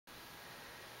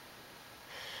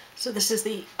So this is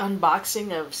the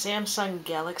unboxing of Samsung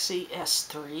Galaxy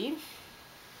S3.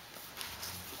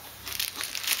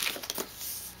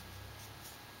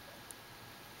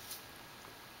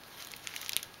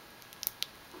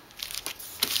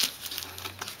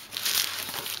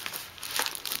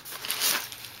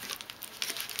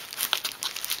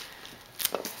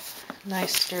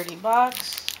 Nice sturdy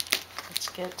box. Let's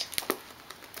get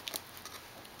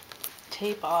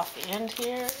tape off the end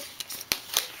here.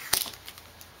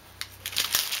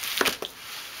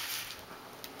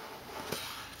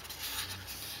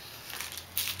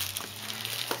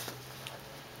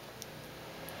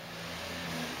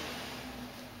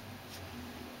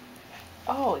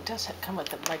 Oh, it does come with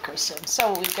the micro SIM.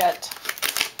 So we've got,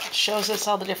 it shows us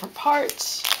all the different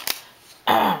parts.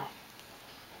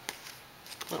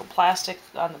 Little plastic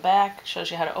on the back,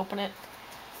 shows you how to open it.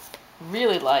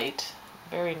 Really light,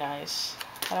 very nice.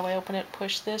 How do I open it?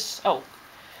 Push this. Oh,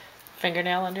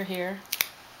 fingernail under here.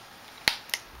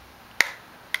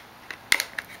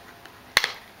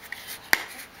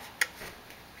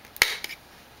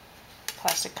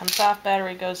 Plastic comes off,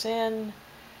 battery goes in.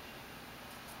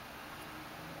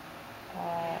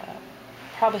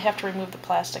 Probably have to remove the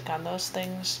plastic on those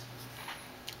things.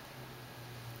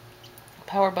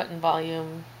 Power button,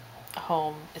 volume,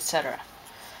 home, etc.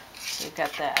 So you've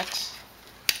got that.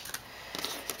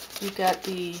 You've got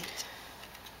the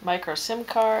micro SIM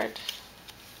card.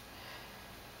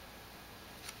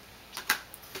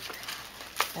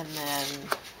 And then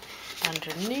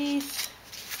underneath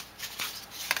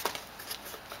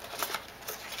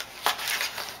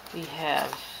we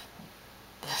have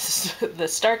the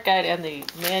start guide and the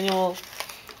manual,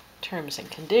 terms and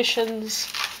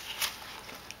conditions,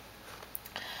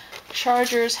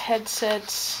 chargers,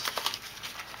 headsets,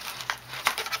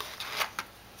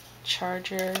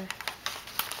 charger,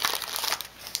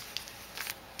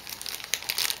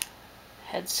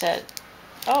 headset,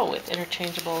 with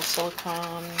interchangeable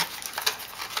silicone,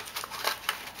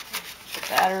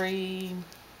 battery,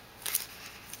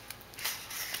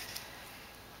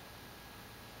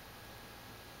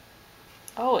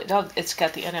 it's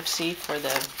got the NFC for the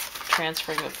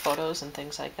transferring of photos and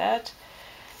things like that,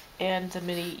 and the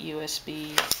mini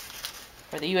USB,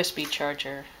 or the USB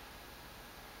charger,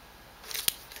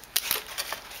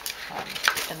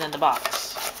 and then the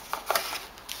box.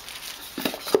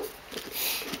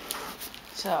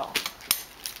 So,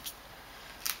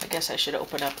 I guess I should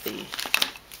open up the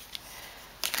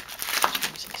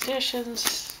terms and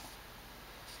conditions.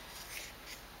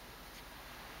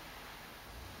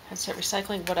 Headset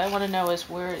recycling. What I want to know is,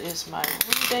 where is my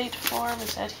rebate form?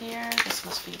 Is that here? This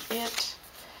must be it.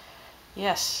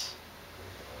 Yes.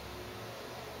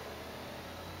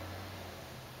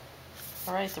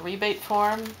 Alright, the rebate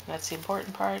form. That's the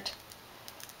important part.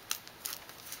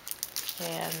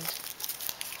 And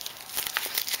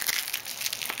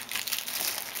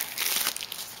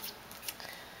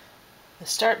the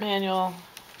start manual,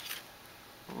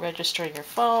 registering your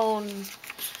phone,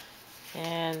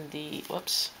 and the,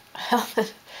 whoops,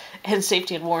 and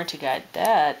safety and warranty guide.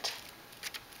 That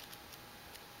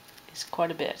is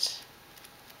quite a bit.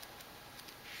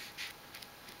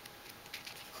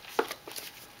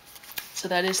 So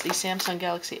that is the Samsung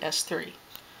Galaxy S3.